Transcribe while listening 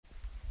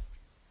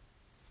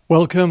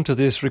Welcome to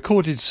this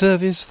recorded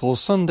service for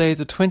Sunday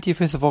the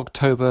 25th of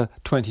October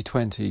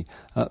 2020.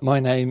 My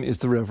name is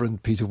the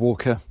Reverend Peter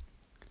Walker.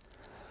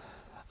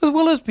 As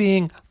well as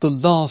being the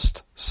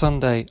last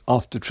Sunday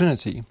after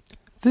Trinity,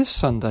 this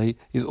Sunday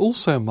is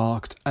also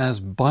marked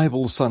as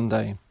Bible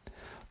Sunday,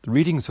 the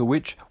readings of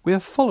which we are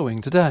following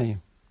today.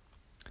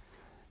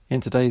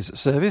 In today's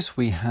service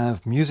we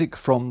have music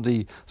from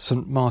the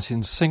St.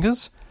 Martin's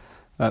Singers,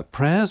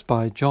 prayers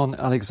by John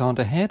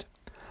Alexander Head,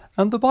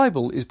 and the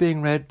Bible is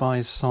being read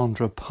by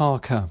Sandra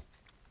Parker.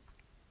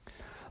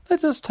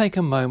 Let us take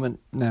a moment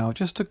now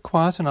just to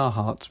quieten our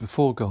hearts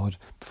before God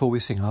before we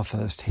sing our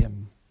first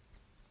hymn.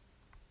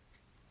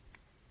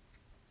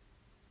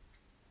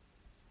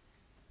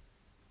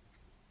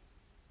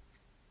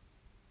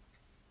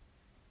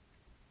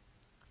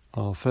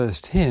 Our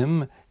first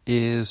hymn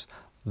is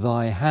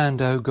 "Thy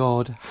hand, O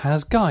God,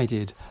 has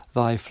guided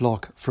thy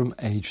flock from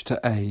age to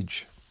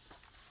age."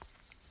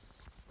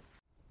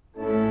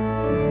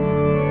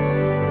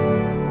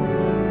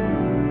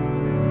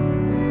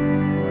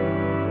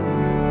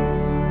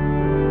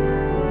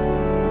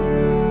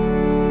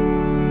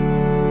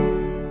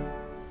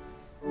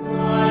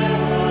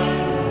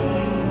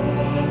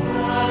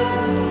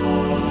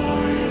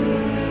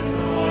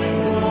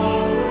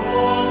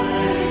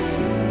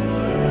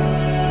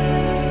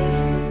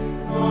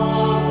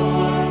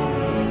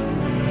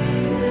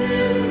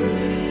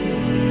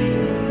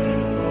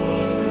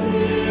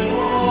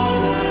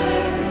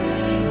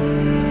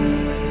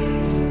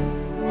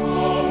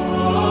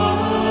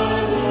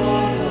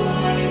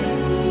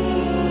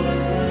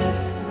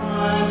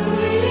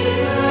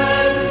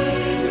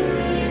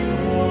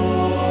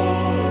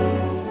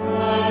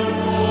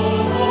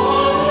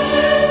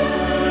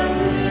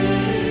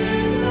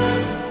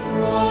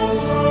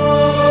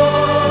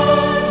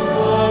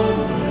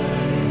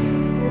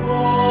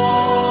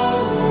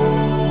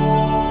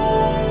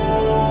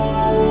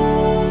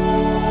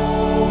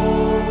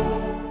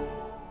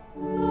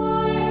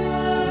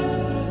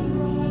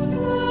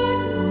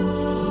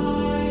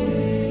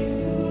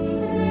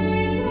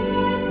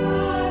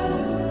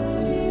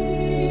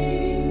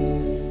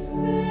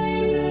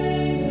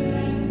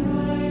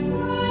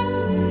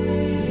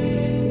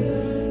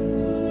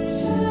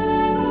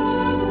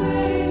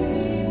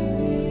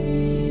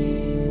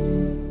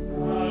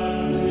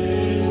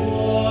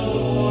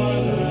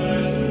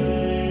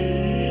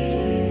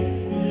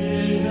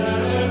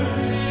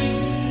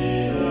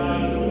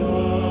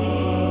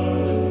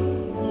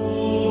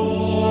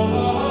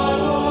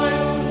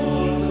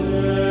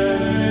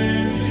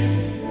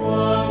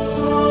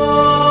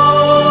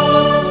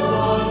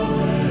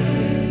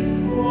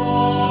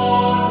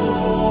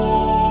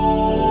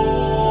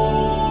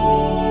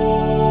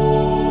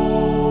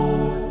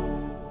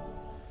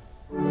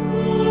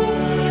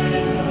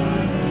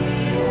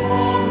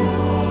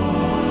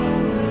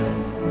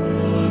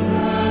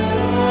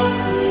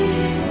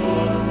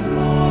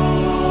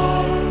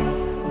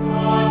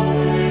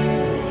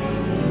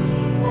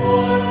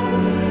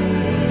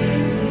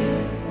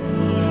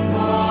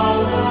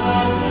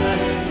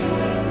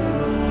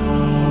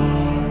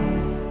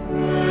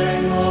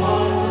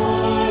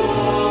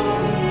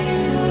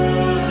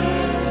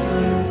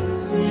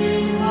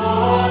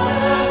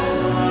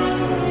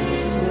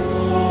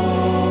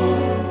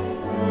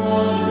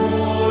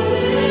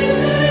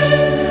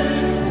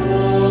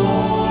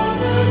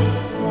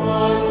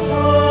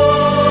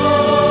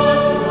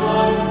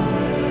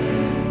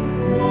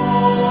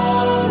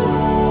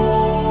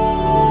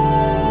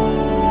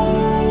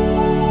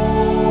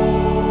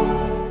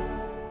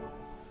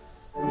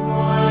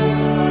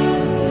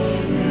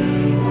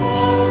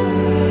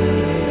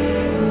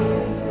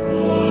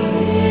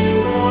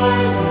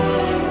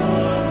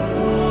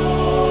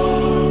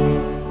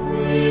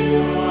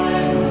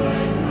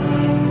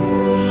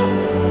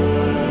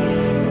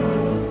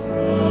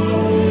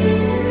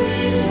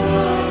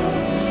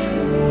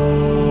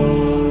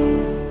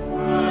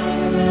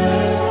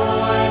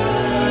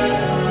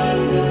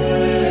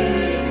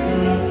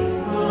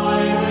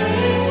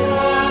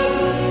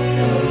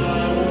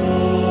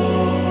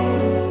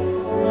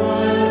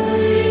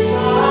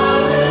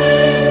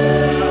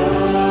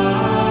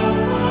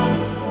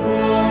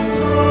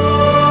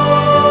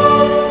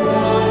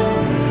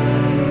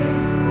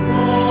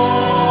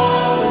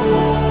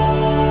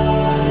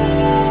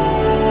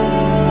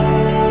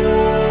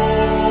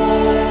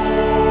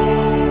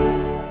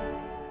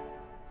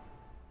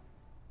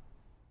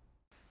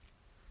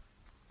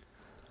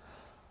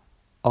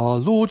 Our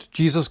Lord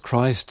Jesus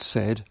Christ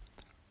said,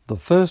 "The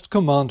first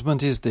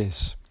commandment is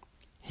this,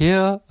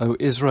 Hear, O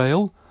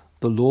Israel,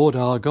 the Lord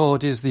our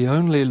God is the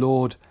only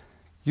Lord.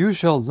 You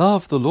shall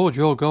love the Lord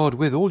your God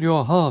with all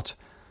your heart,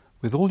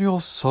 with all your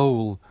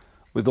soul,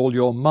 with all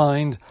your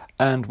mind,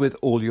 and with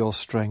all your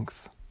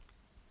strength."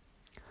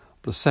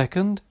 The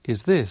second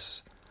is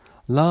this,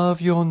 Love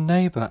your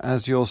neighbour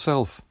as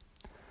yourself.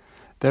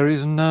 There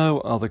is no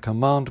other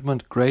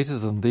commandment greater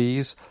than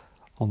these.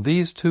 On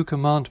these two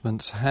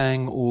commandments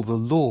hang all the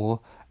law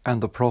and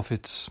the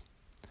prophets.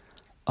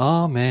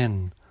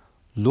 Amen.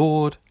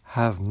 Lord,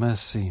 have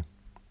mercy.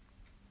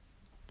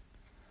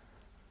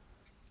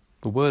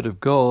 The Word of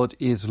God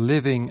is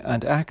living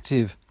and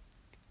active.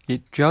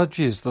 It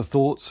judges the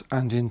thoughts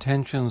and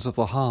intentions of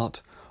the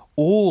heart.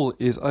 All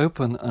is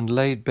open and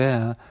laid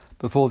bare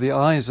before the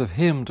eyes of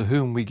Him to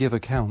whom we give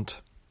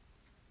account.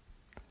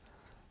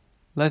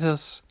 Let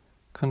us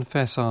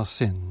confess our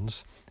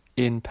sins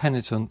in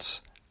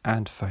penitence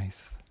and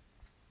faith.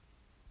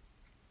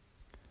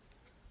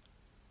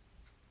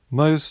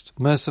 Most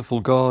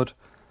merciful God,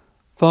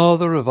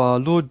 Father of our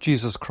Lord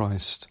Jesus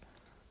Christ,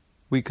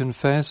 we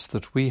confess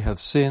that we have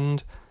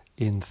sinned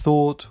in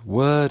thought,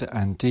 word,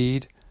 and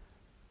deed.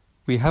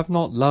 We have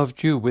not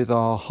loved you with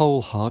our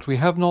whole heart. We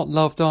have not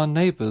loved our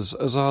neighbours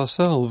as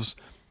ourselves.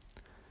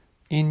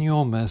 In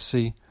your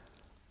mercy,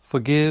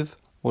 forgive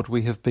what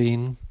we have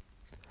been.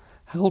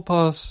 Help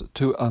us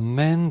to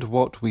amend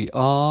what we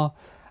are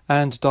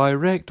and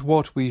direct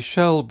what we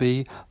shall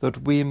be, that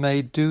we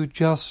may do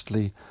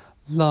justly,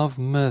 love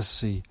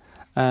mercy,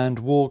 and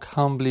walk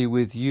humbly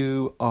with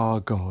you,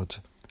 our God.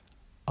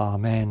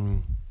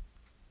 Amen.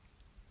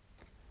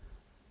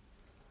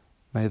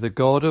 May the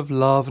God of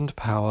love and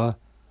power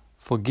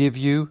forgive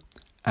you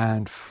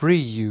and free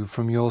you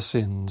from your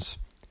sins,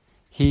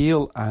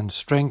 heal and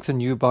strengthen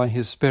you by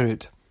his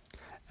Spirit,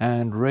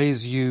 and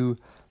raise you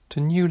to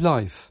new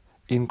life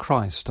in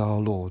Christ our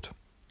Lord.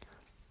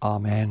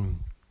 Amen.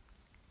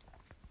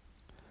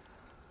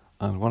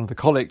 And one of the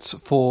collects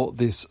for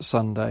this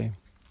Sunday.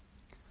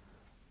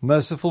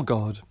 Merciful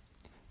God,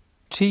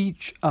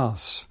 teach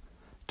us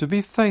to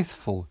be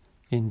faithful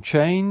in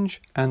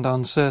change and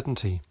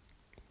uncertainty,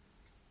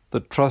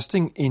 that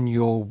trusting in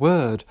your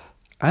word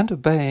and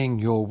obeying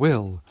your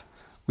will,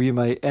 we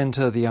may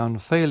enter the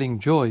unfailing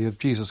joy of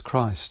Jesus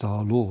Christ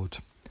our Lord.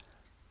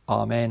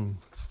 Amen.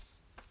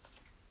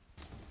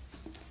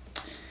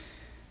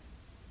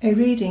 A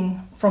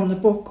reading from the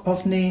book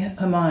of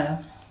Nehemiah,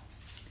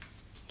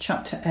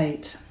 chapter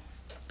 8.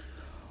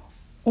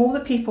 All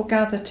the people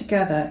gathered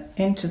together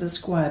into the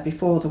square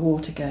before the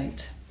water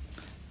gate.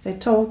 They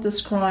told the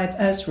scribe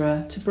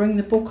Ezra to bring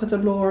the book of the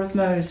law of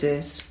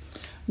Moses,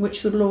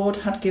 which the Lord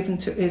had given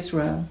to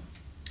Israel.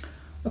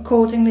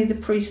 Accordingly, the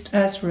priest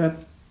Ezra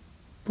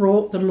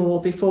brought the law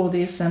before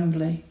the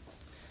assembly,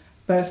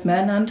 both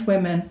men and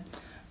women,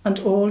 and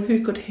all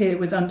who could hear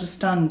with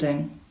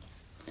understanding.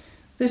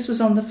 This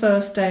was on the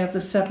first day of the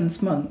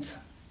 7th month.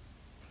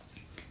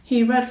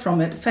 He read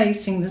from it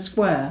facing the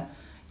square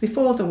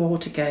before the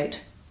water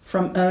gate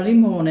from early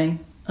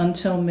morning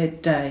until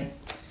midday,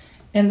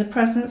 in the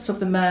presence of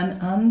the men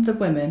and the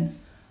women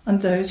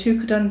and those who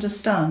could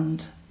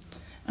understand,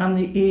 and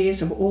the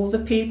ears of all the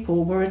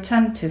people were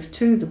attentive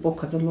to the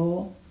book of the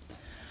law.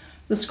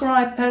 The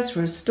scribe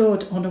Ezra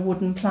stood on a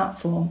wooden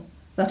platform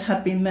that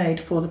had been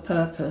made for the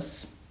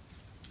purpose.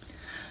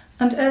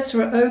 And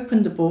Ezra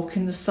opened the book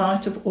in the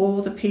sight of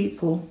all the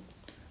people,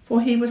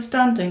 for he was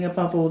standing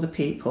above all the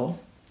people.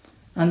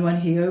 And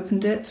when he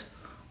opened it,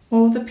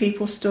 all the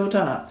people stood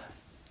up.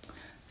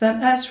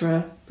 Then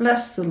Ezra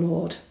blessed the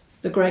Lord,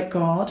 the great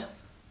God,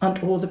 and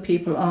all the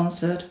people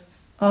answered,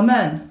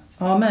 Amen,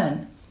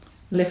 Amen,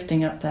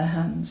 lifting up their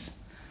hands.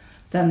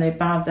 Then they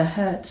bowed their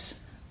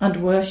heads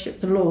and worshipped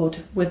the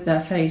Lord with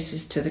their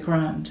faces to the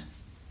ground.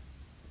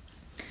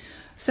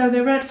 So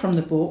they read from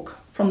the book,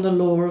 from the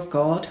law of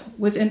God,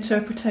 with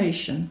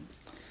interpretation.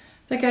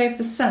 They gave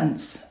the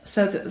sense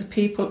so that the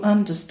people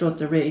understood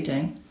the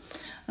reading,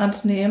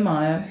 and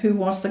Nehemiah, who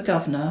was the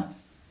governor,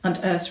 and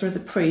Ezra the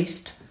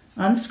priest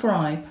and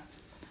scribe,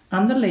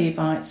 and the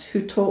Levites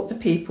who taught the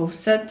people,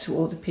 said to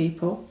all the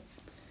people,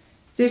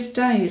 This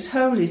day is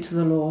holy to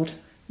the Lord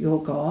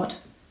your God.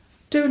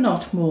 Do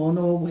not mourn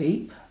or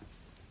weep.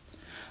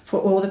 For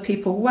all the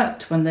people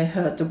wept when they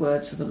heard the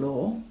words of the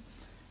law.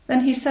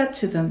 Then he said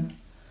to them,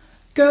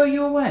 Go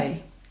your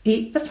way,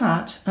 eat the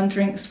fat and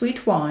drink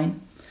sweet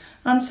wine,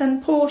 and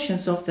send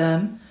portions of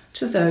them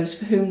to those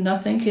for whom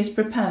nothing is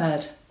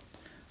prepared.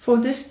 For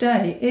this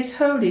day is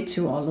holy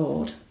to our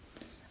Lord.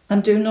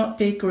 And do not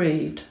be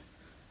grieved,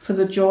 for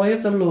the joy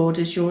of the Lord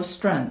is your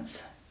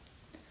strength.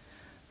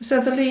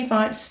 So the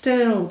Levites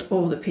stilled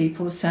all the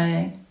people,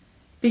 saying,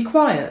 Be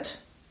quiet,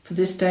 for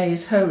this day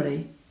is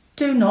holy.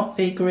 Do not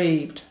be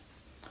grieved.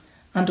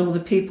 And all the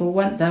people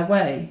went their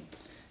way,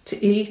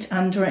 to eat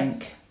and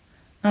drink,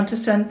 and to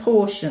send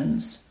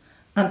portions,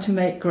 and to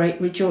make great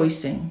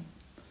rejoicing,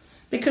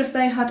 because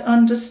they had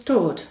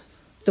understood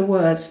the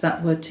words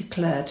that were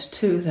declared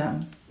to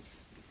them.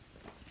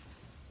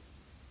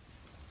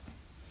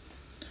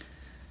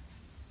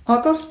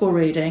 Our Gospel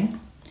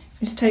reading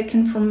is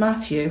taken from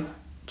Matthew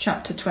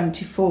chapter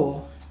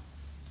 24.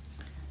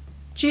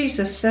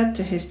 Jesus said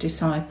to his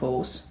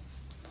disciples,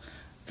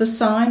 The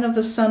sign of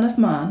the Son of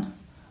Man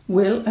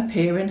will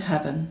appear in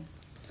heaven,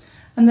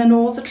 and then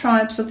all the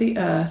tribes of the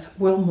earth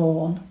will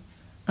mourn,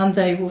 and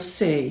they will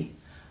see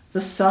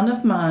the Son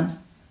of Man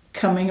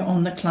coming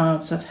on the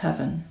clouds of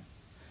heaven,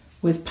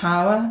 with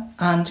power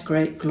and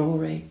great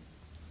glory.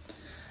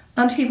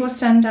 And he will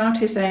send out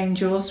his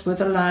angels with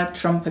a loud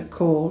trumpet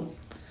call,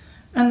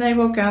 and they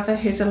will gather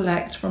his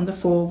elect from the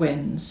four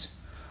winds,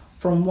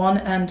 from one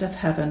end of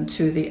heaven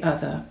to the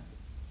other.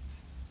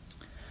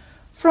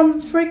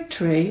 From the fig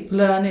tree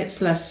learn its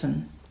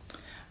lesson.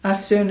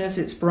 As soon as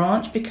its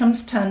branch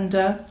becomes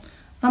tender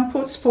and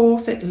puts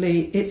forth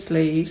its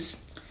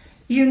leaves,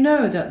 you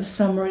know that the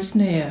summer is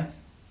near.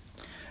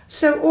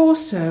 So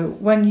also,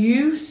 when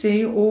you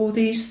see all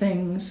these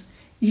things,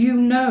 you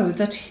know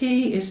that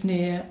he is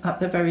near at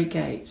the very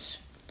gates.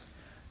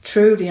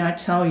 Truly I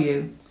tell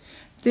you,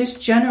 this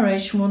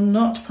generation will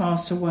not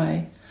pass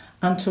away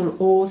until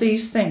all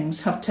these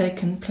things have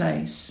taken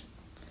place.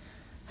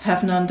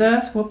 Heaven and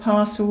earth will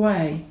pass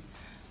away,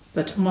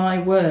 but my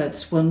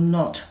words will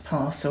not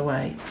pass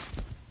away.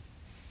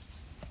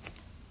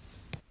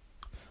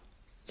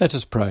 Let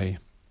us pray.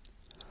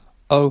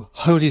 O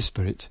Holy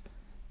Spirit,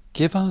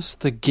 give us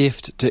the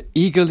gift to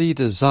eagerly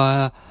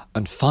desire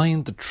and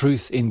find the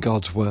truth in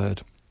God's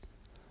word.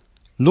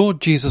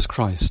 Lord Jesus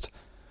Christ,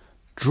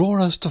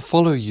 draw us to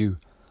follow you,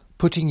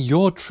 putting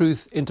your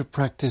truth into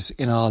practice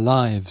in our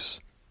lives.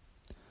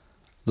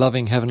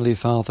 Loving Heavenly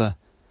Father,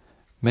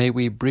 may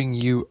we bring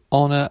you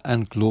honour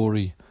and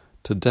glory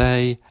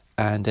today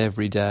and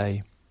every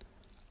day.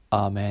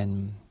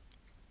 Amen.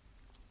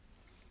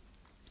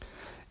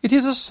 It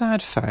is a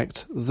sad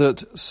fact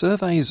that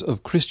surveys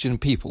of Christian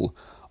people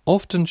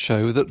often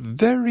show that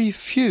very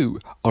few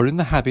are in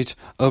the habit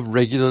of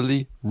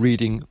regularly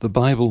reading the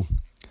Bible.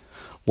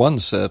 One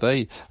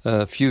survey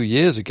a few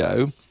years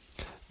ago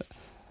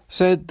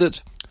said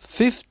that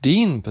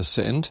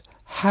 15%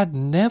 had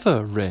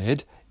never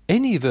read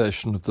any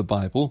version of the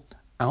Bible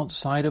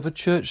outside of a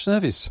church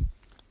service.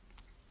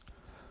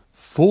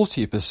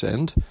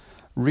 40%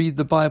 read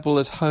the Bible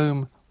at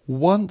home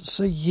once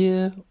a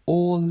year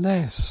or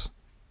less.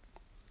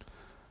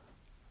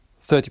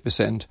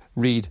 30%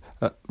 read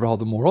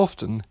rather more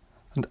often,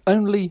 and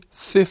only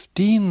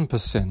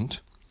 15%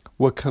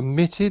 were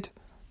committed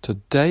to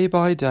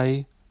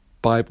day-by-day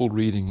Bible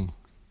reading.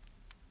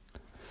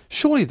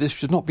 Surely this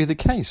should not be the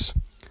case.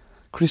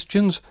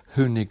 Christians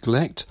who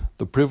neglect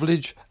the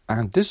privilege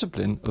and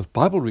discipline of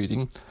Bible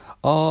reading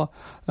are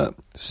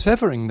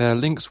severing their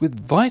links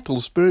with vital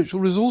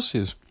spiritual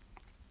resources.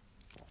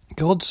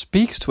 God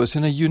speaks to us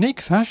in a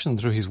unique fashion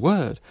through his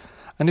word,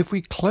 and if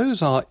we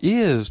close our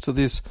ears to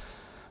this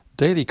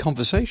daily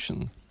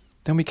conversation,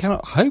 then we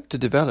cannot hope to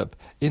develop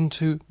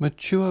into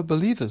mature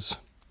believers.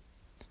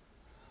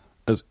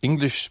 As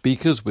English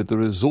speakers with the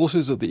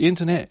resources of the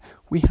internet,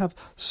 we have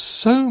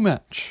so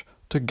much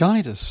to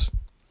guide us.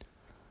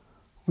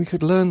 We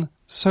could learn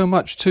so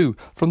much too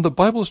from the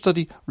Bible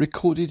study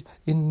recorded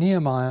in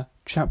Nehemiah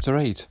chapter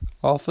 8,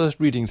 our first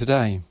reading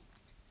today.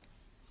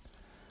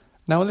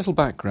 Now a little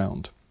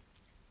background.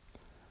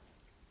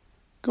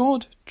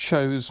 God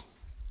chose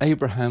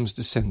Abraham's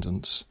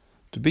descendants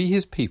to be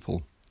his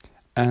people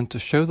and to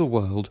show the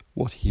world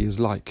what he is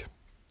like.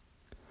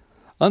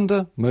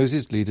 Under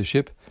Moses'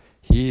 leadership,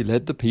 he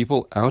led the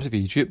people out of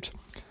Egypt,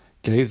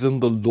 gave them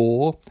the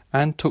law,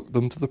 and took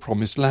them to the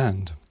promised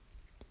land.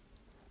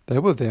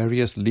 There were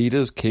various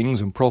leaders,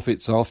 kings and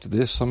prophets after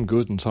this, some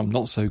good and some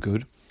not so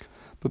good,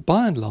 but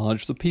by and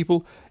large the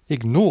people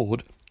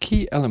ignored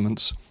key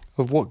elements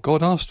of what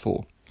God asked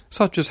for,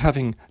 such as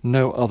having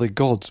no other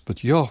gods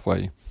but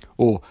Yahweh,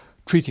 or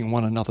treating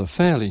one another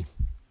fairly.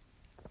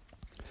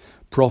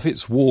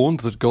 Prophets warned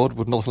that God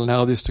would not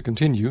allow this to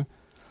continue.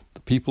 The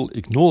people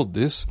ignored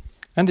this,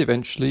 and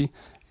eventually,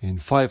 in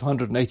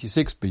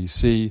 586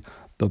 BC,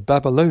 the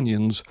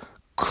Babylonians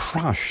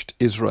crushed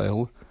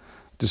Israel,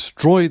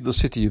 destroyed the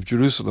city of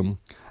Jerusalem,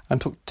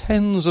 and took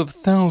tens of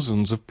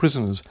thousands of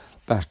prisoners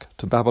back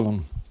to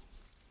Babylon.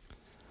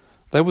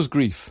 There was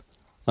grief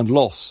and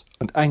loss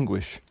and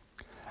anguish,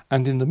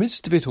 and in the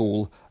midst of it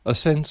all, a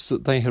sense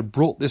that they had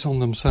brought this on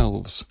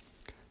themselves.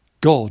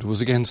 God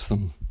was against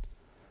them.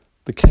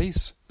 The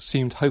case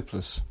seemed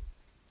hopeless.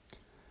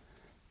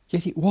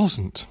 Yet it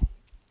wasn't.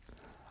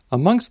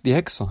 Amongst the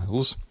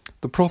exiles,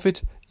 the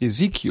prophet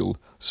Ezekiel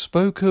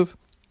spoke of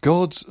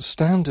God's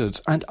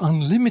standards and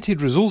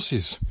unlimited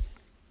resources.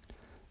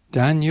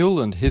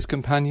 Daniel and his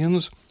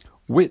companions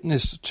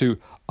witnessed to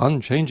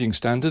unchanging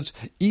standards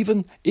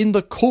even in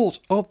the court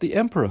of the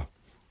emperor.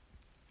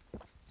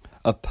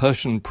 A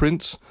Persian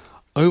prince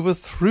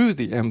overthrew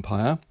the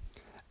empire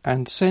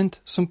and sent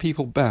some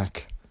people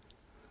back.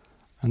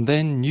 And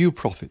then new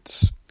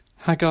prophets,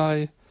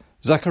 Haggai,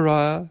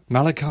 Zechariah,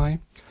 Malachi,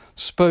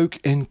 spoke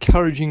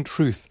encouraging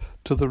truth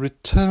to the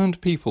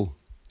returned people.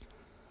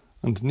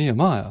 And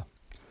Nehemiah,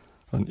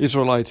 an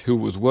Israelite who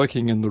was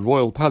working in the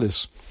royal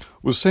palace,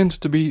 was sent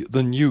to be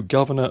the new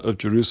governor of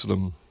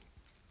Jerusalem.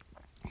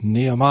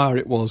 Nehemiah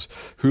it was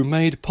who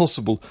made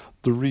possible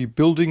the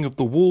rebuilding of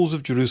the walls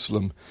of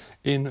Jerusalem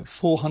in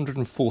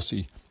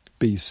 440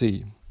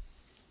 BC.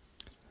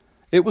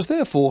 It was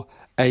therefore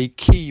a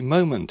key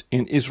moment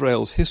in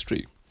Israel's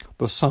history,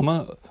 the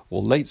summer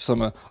or late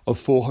summer of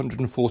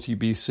 440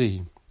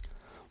 BC.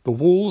 The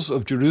walls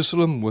of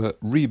Jerusalem were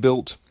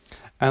rebuilt,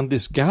 and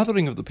this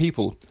gathering of the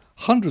people,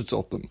 hundreds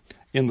of them,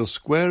 in the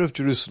square of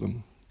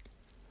Jerusalem.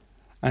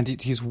 And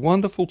it is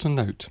wonderful to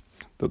note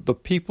that the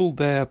people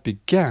there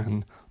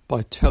began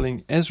by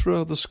telling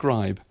Ezra the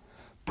scribe,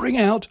 "Bring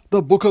out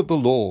the book of the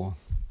law."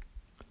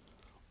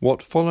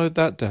 What followed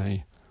that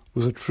day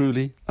was a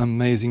truly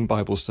amazing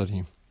Bible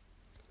study.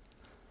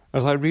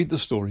 As I read the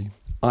story,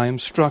 I am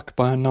struck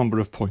by a number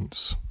of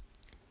points.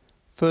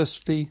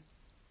 Firstly,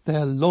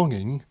 their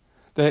longing,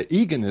 their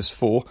eagerness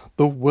for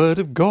the Word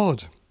of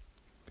God.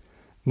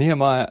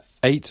 Nehemiah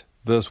 8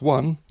 verse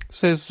 1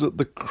 says that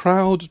the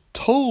crowd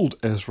told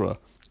Ezra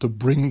to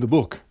bring the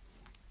book.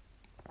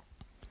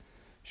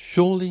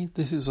 Surely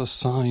this is a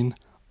sign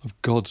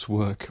of God's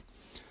work.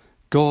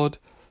 God's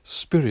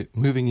Spirit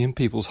moving in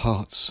people's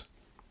hearts.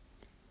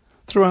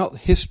 Throughout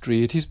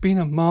history, it has been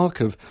a mark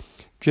of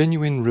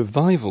genuine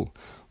revival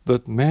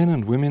that men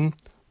and women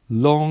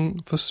long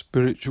for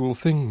spiritual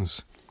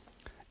things.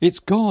 It's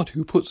God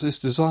who puts this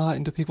desire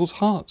into people's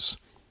hearts.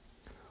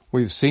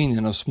 We've seen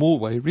in a small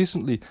way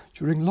recently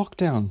during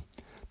lockdown,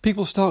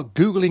 people start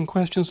Googling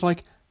questions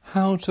like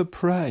how to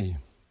pray.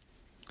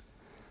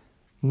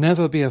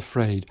 Never be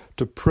afraid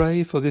to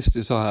pray for this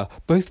desire,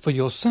 both for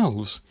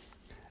yourselves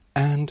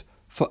and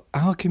for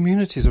our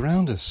communities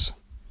around us.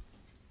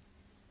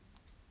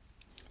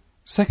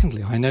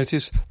 Secondly, I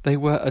notice they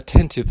were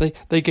attentive.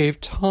 They gave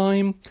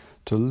time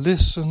to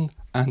listen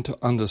and to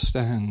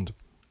understand.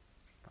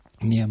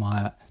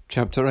 Nehemiah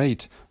chapter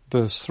 8,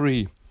 verse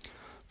 3.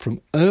 From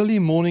early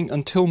morning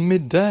until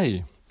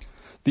midday,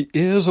 the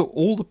ears of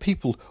all the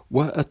people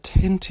were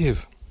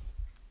attentive.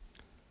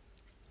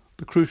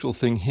 The crucial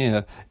thing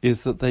here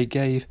is that they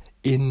gave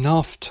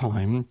enough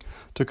time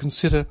to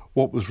consider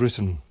what was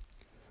written.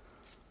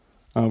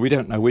 We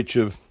don't know which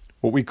of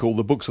what we call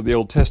the books of the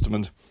Old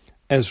Testament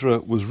Ezra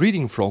was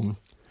reading from,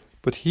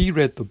 but he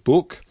read the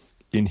book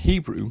in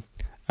Hebrew,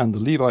 and the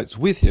Levites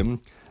with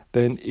him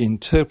then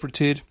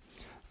interpreted,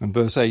 and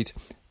verse 8,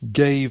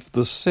 gave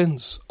the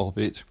sense of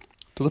it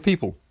to the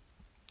people.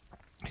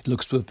 It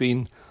looks to have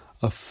been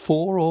a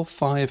 4 or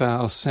 5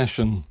 hour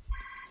session.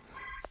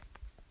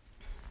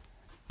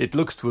 A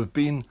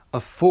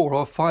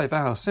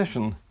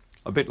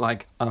bit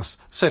like us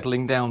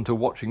settling down to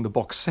watching the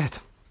box set.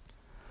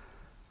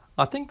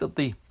 I think that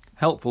the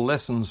helpful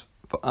lessons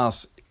for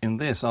us in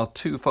this are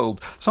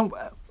twofold.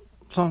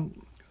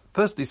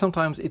 Firstly,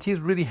 sometimes it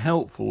is really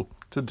helpful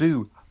to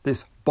do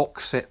this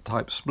box set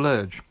type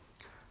splurge.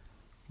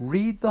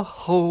 Read the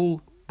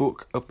whole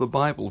book of the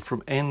Bible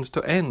from end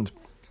to end.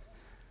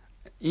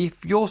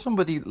 If you're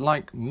somebody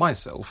like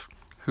myself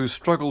who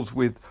struggles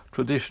with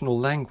traditional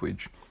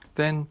language,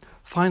 then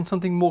find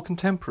something more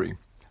contemporary.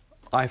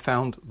 I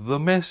found The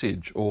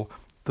Message or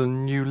the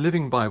New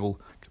Living Bible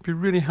can be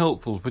really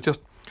helpful for just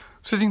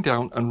sitting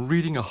down and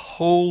reading a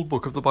whole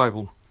book of the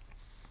Bible.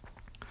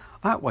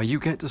 That way you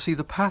get to see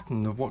the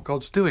pattern of what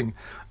God's doing,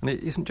 and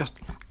it isn't just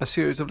a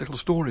series of little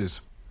stories.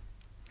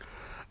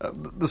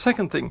 The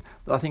second thing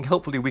that I think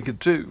helpfully we could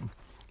do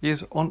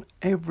is on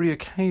every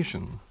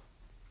occasion,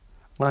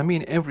 and I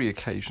mean every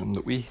occasion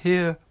that we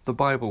hear the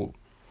Bible,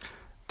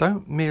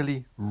 don't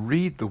merely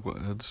read the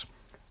words,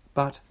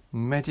 but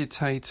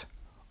meditate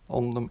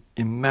on them,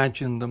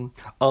 imagine them,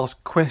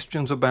 ask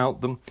questions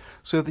about them,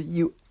 so that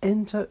you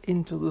enter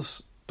into the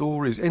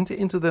stories, enter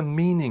into the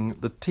meaning,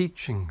 the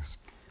teachings.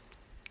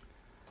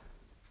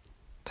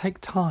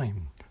 Take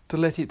time to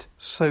let it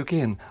soak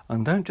in,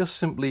 and don't just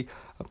simply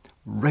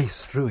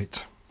race through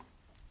it.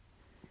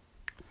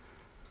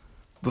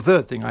 The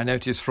third thing I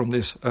noticed from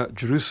this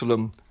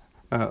Jerusalem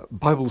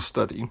Bible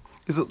study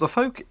is that the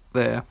folk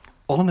there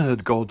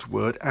honoured God's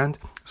word and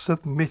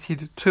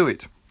submitted to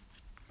it.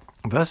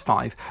 Verse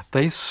 5,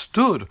 they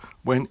stood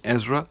when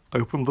Ezra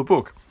opened the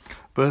book.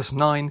 Verse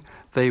 9,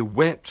 they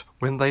wept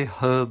when they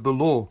heard the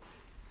law.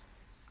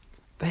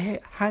 They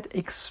had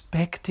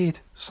expected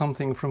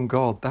something from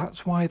God.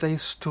 That's why they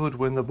stood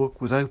when the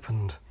book was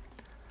opened.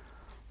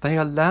 They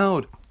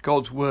allowed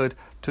God's word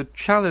to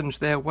challenge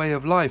their way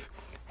of life,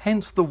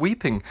 hence the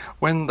weeping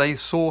when they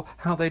saw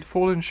how they'd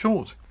fallen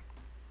short.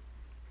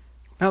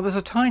 Now there's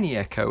a tiny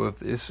echo of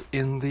this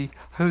in the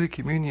Holy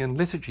Communion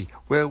liturgy,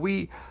 where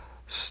we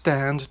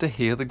stand to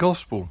hear the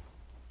gospel.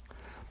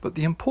 But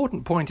the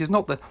important point is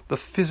not the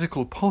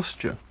physical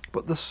posture,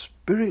 but the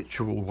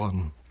spiritual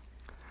one.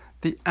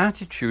 The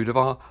attitude of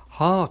our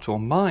heart or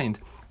mind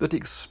that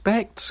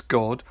expects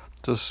God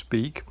to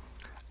speak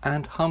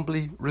and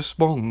humbly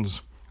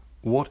responds,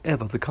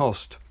 whatever the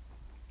cost.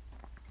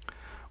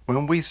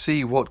 When we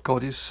see what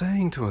God is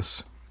saying to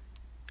us.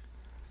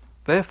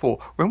 Therefore,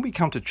 when we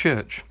come to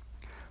church,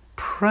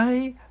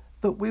 pray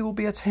that we will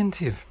be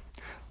attentive.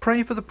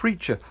 Pray for the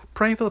preacher.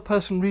 Pray for the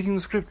person reading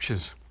the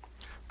scriptures.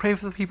 Pray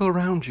for the people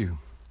around you.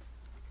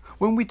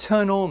 When we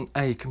turn on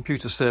a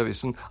computer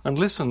service and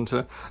listen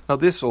to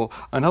this or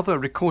another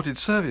recorded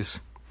service,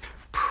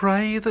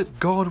 pray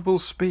that God will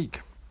speak.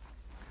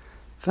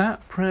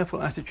 That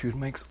prayerful attitude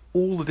makes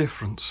all the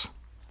difference.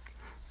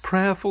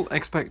 Prayerful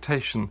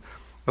expectation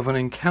of an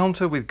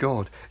encounter with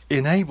God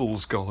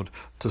enables God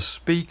to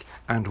speak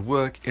and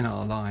work in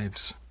our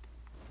lives.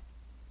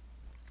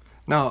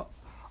 Now,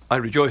 I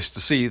rejoice to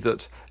see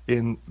that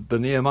in the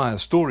Nehemiah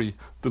story,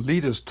 the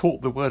leaders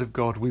taught the word of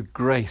God with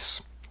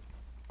grace.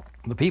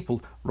 The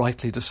people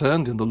rightly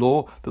discerned in the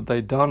law that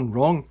they'd done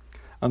wrong,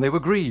 and they were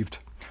grieved.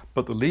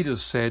 But the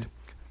leaders said,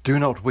 Do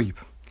not weep.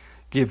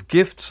 Give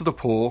gifts to the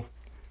poor.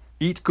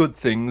 Eat good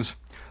things.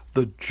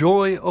 The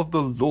joy of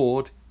the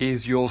Lord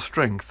is your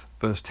strength.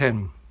 Verse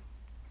 10.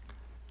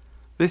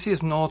 This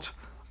is not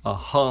a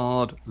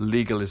hard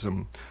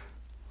legalism,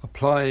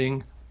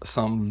 applying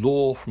some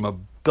law from a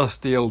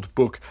dusty old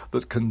book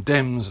that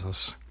condemns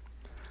us.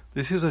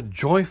 This is a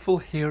joyful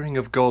hearing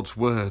of God's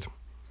word.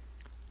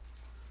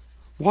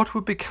 What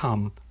would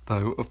become,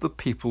 though, of the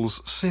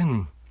people's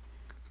sin?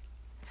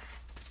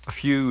 A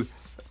few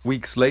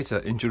weeks later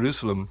in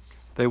Jerusalem,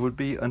 there would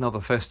be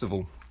another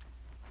festival,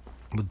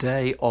 the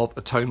Day of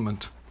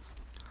Atonement.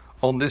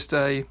 On this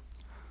day,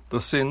 the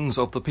sins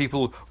of the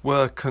people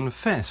were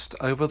confessed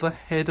over the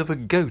head of a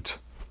goat.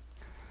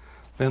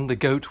 Then the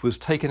goat was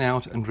taken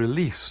out and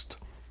released,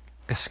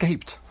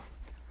 escaped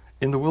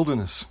in the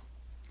wilderness.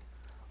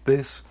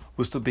 This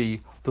was to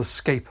be the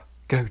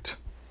scapegoat.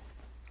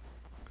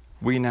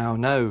 We now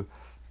know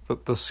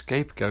that the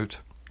scapegoat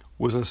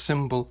was a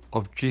symbol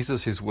of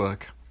Jesus'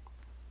 work.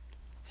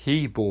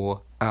 He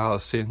bore our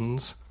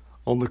sins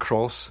on the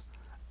cross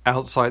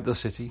outside the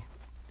city.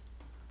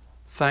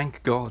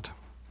 Thank God.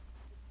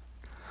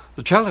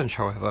 The challenge,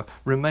 however,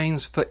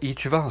 remains for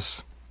each of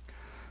us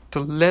to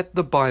let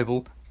the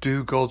Bible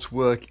do God's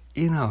work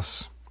in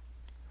us.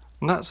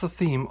 And that's the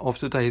theme of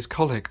today's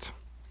collect.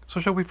 So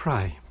shall we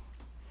pray?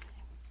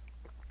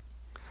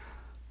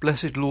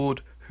 Blessed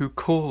Lord, who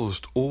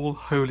caused all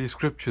holy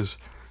scriptures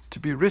to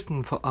be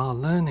written for our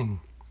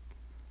learning,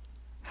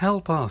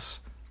 help us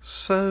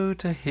so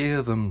to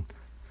hear them,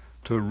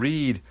 to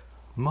read,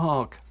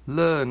 mark,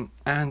 learn,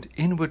 and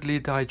inwardly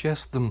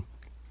digest them,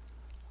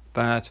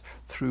 that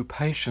through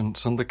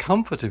patience and the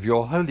comfort of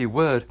your holy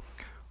word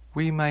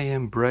we may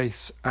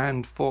embrace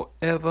and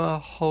forever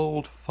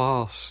hold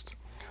fast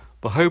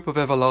the hope of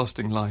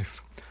everlasting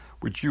life,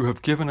 which you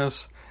have given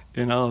us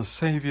in our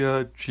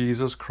Saviour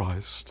Jesus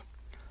Christ.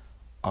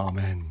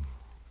 Amen.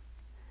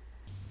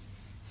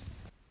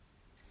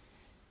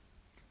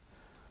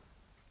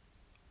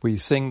 We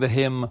sing the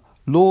hymn,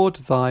 Lord,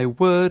 thy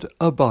word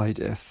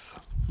abideth.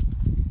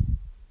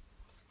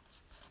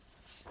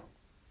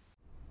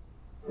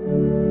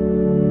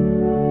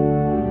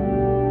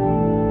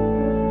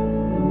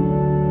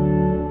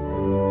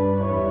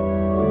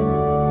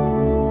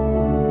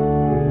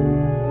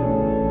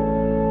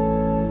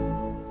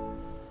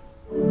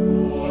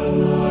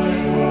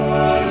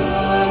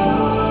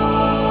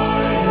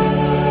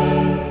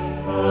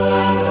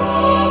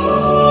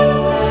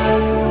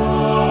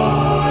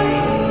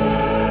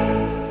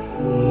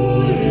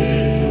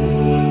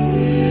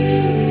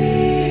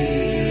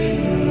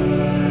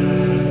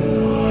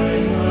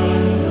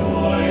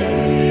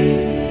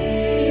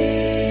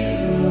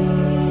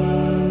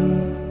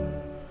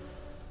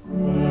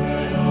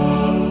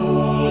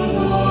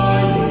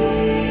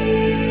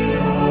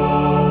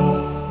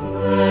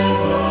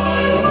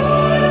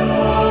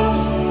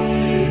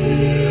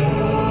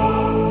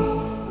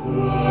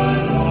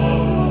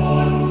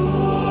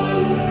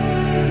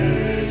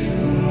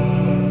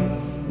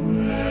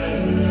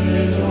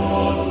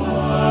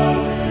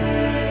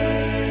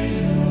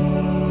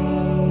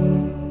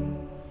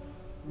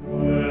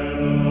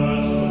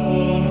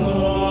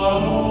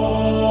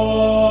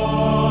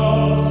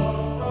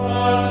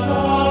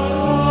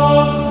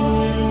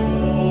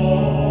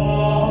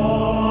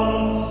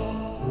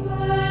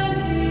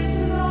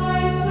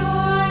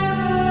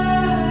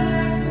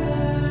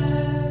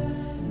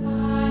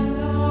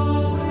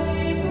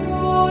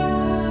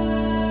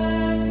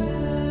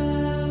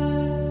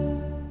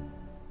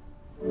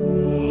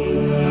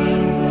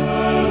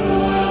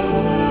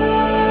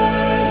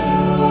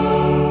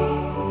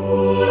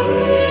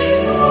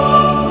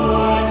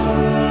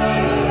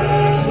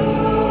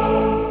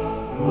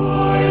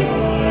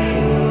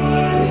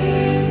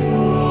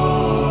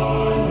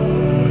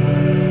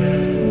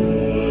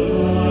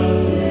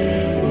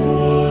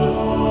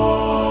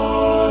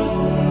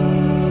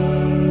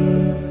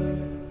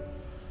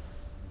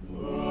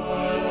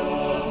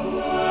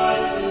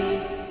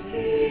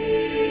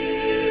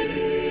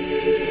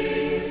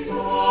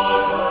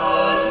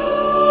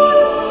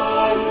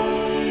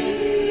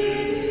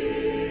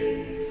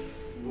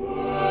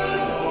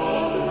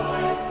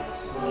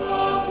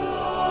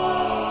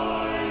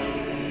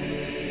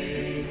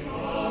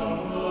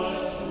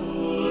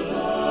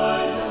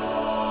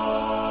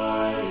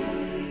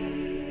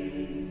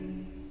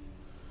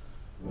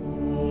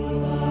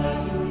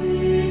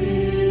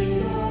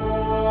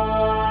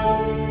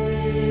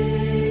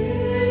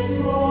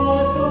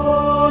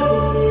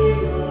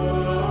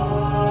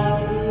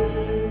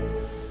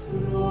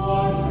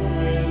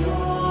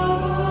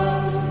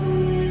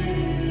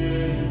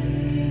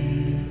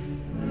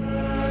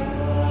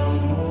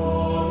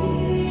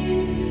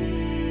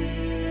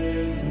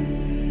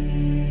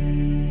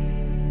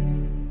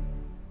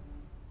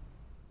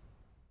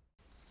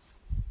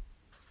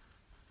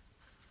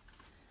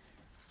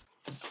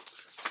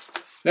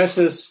 Let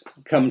us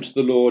come to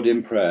the Lord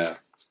in prayer.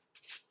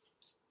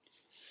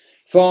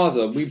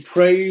 Father, we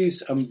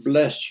praise and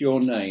bless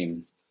your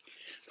name,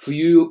 for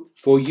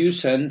you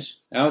sent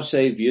our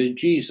Saviour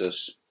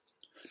Jesus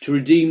to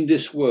redeem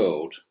this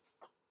world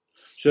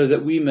so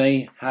that we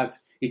may have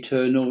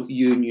eternal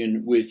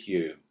union with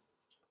you.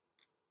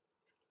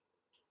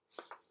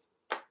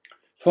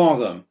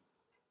 Father,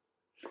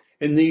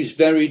 in these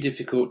very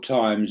difficult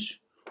times,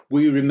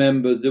 we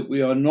remember that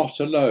we are not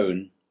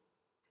alone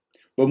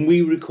when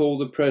we recall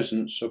the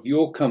presence of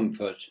your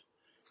comfort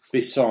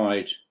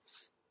beside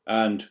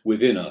and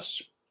within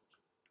us.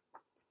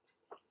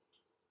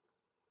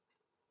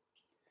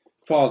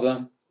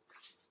 Father,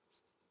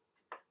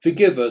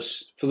 forgive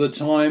us for the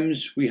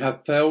times we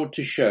have failed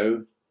to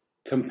show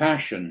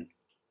compassion,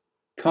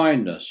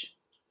 kindness,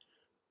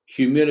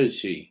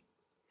 humility,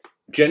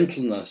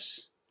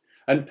 gentleness,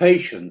 and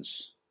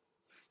patience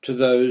to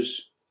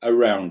those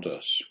around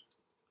us.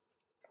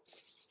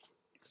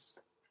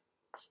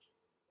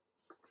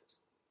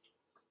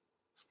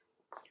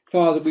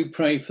 Father, we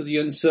pray for the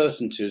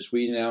uncertainties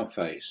we now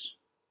face.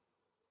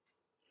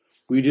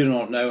 We do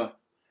not know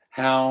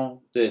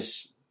how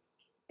this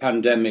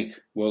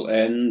pandemic will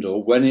end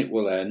or when it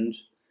will end,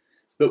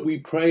 but we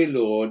pray,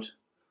 Lord,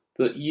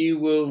 that you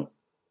will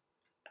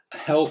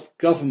help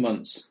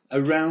governments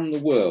around the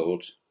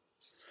world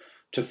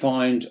to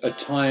find a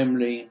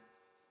timely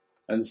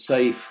and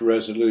safe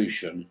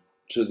resolution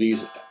to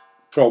these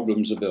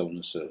problems of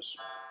illnesses.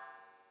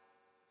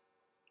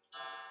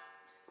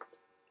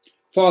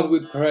 Father, we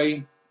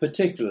pray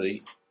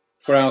particularly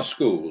for our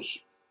schools.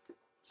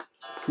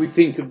 We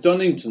think of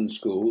Dunnington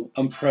School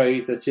and pray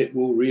that it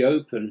will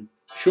reopen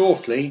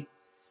shortly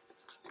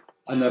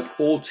and that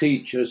all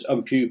teachers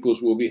and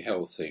pupils will be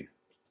healthy.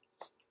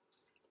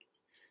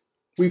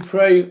 We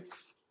pray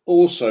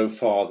also,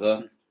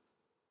 Father,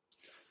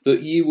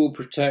 that you will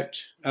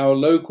protect our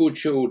local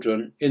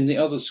children in the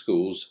other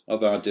schools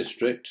of our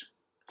district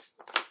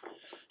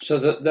so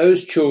that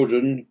those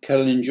children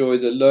can enjoy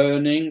the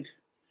learning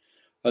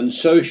and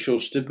social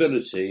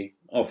stability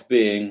of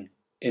being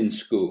in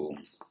school.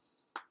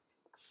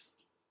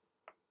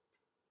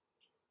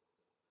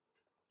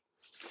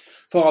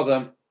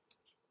 Father,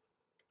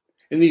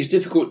 in these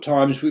difficult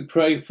times we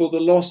pray for the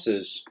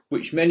losses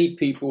which many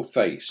people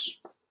face,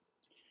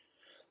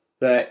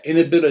 their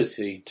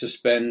inability to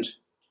spend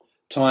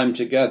time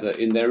together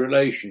in their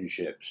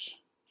relationships,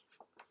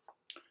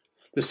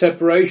 the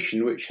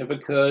separation which have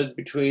occurred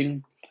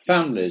between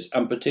families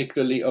and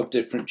particularly of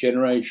different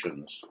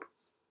generations,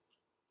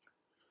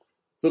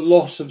 the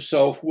loss of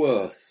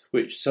self-worth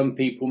which some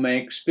people may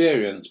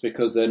experience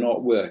because they're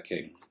not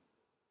working.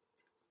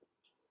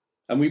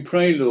 And we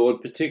pray, Lord,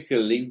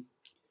 particularly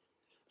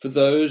for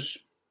those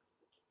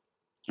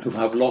who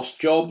have lost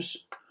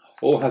jobs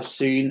or have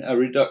seen a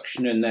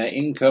reduction in their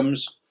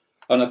incomes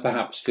and are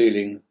perhaps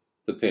feeling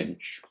the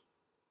pinch.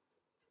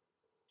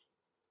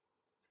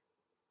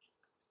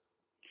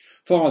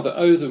 Father,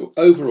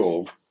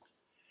 overall,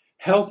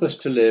 help us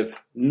to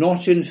live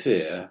not in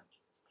fear,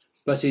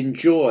 but in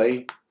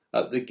joy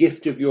at the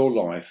gift of your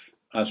life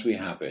as we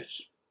have it.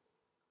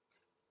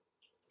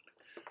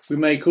 We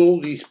make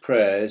all these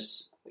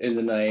prayers in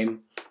the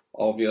name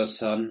of your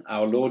Son,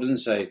 our Lord and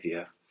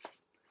Saviour,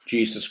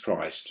 Jesus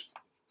Christ.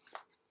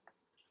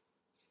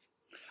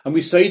 And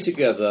we say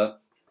together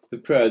the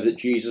prayer that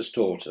Jesus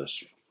taught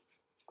us.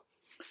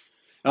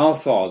 Our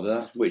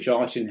Father, which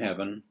art in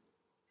heaven,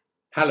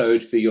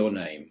 hallowed be your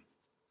name.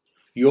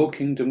 Your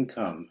kingdom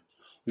come,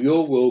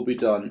 your will be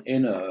done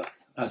in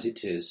earth as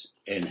it is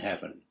in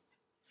heaven.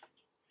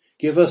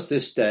 Give us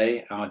this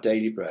day our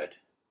daily bread.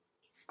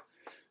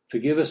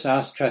 Forgive us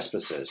our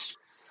trespasses,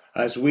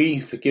 as we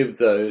forgive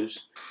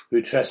those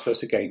who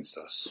trespass against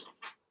us.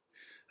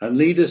 And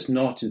lead us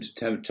not into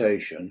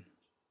temptation,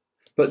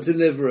 but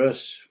deliver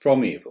us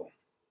from evil.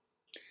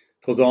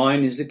 For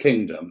thine is the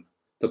kingdom,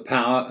 the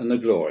power and the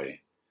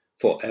glory,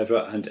 for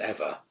ever and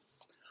ever.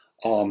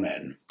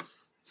 Amen.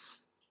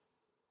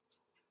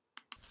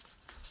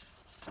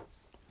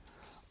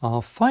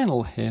 Our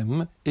final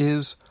hymn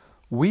is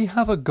We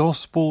Have a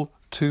Gospel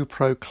to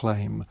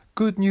Proclaim,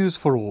 good news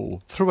for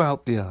all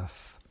throughout the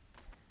earth.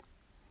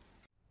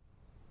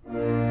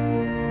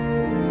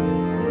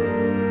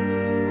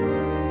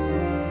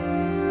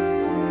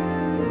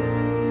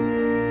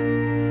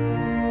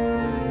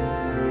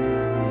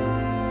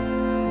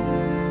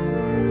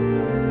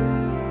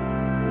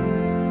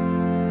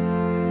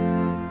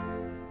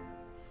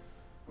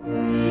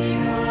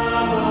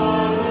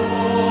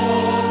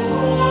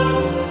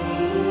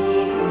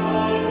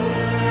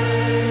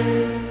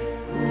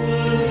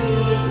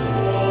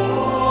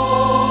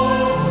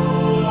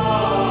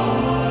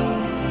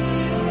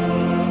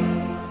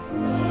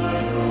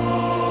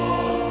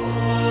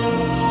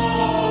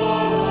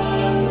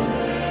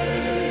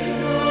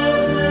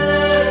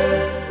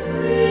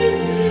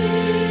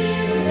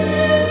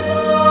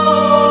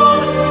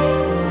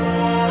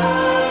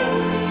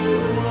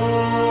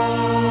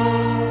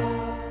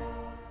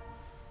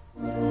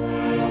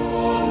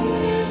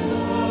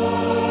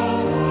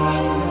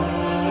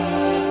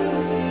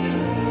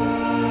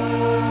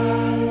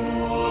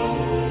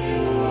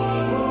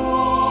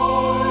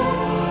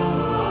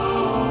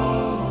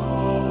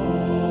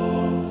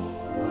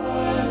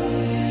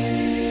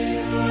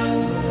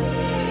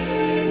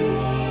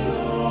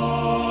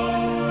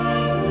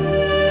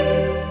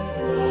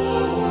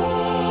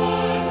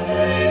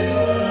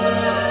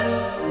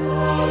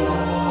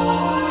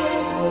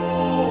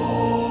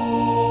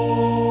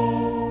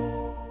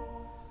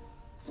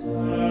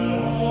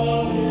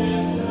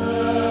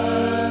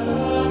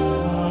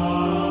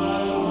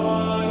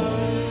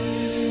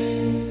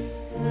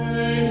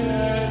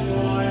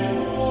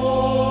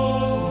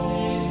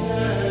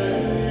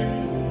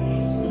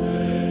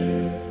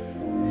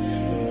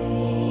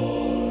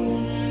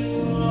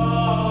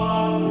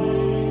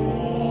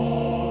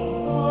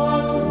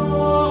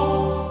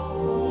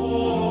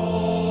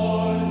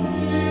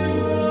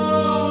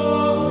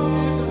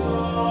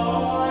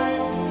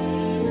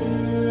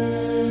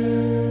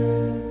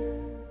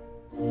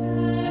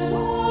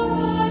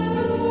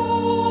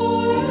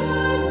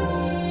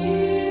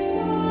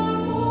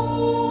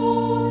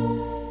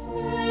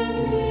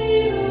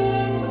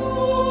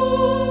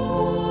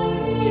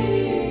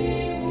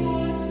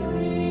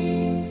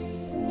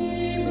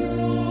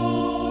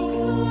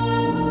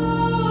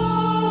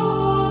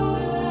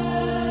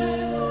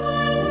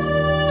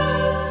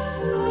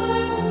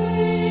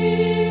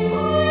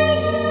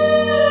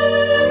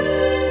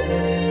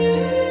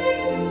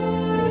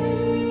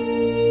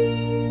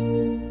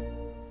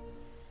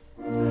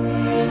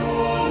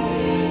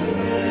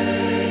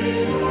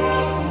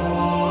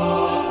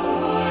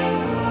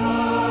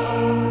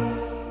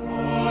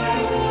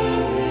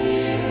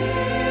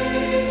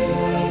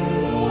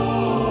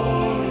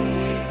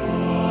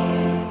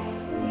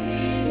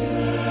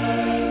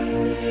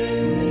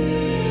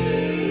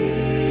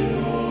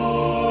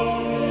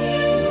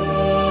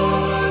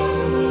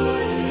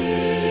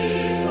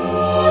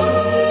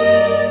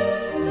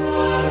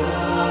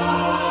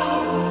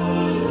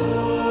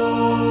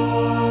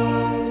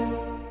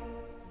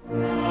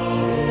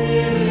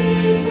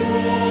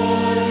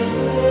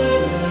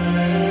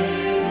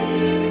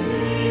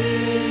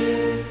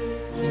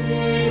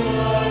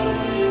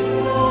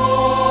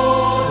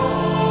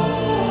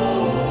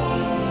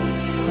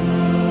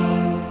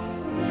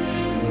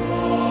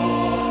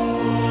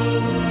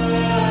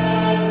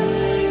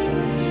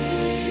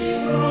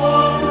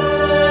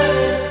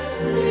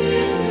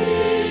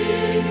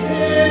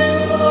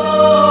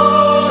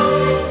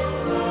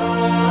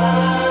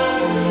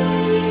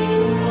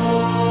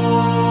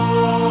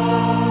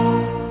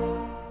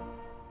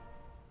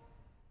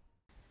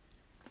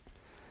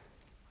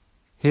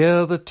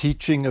 hear the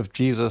teaching of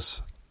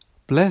Jesus.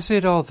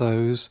 Blessed are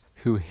those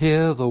who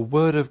hear the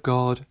word of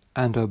God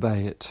and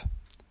obey it.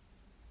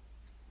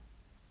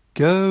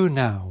 Go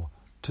now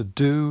to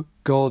do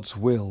God's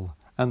will,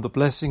 and the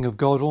blessing of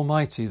God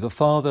Almighty, the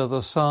Father,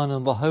 the Son,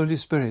 and the Holy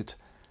Spirit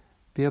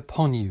be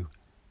upon you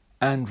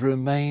and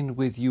remain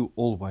with you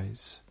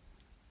always.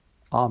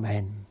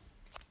 Amen.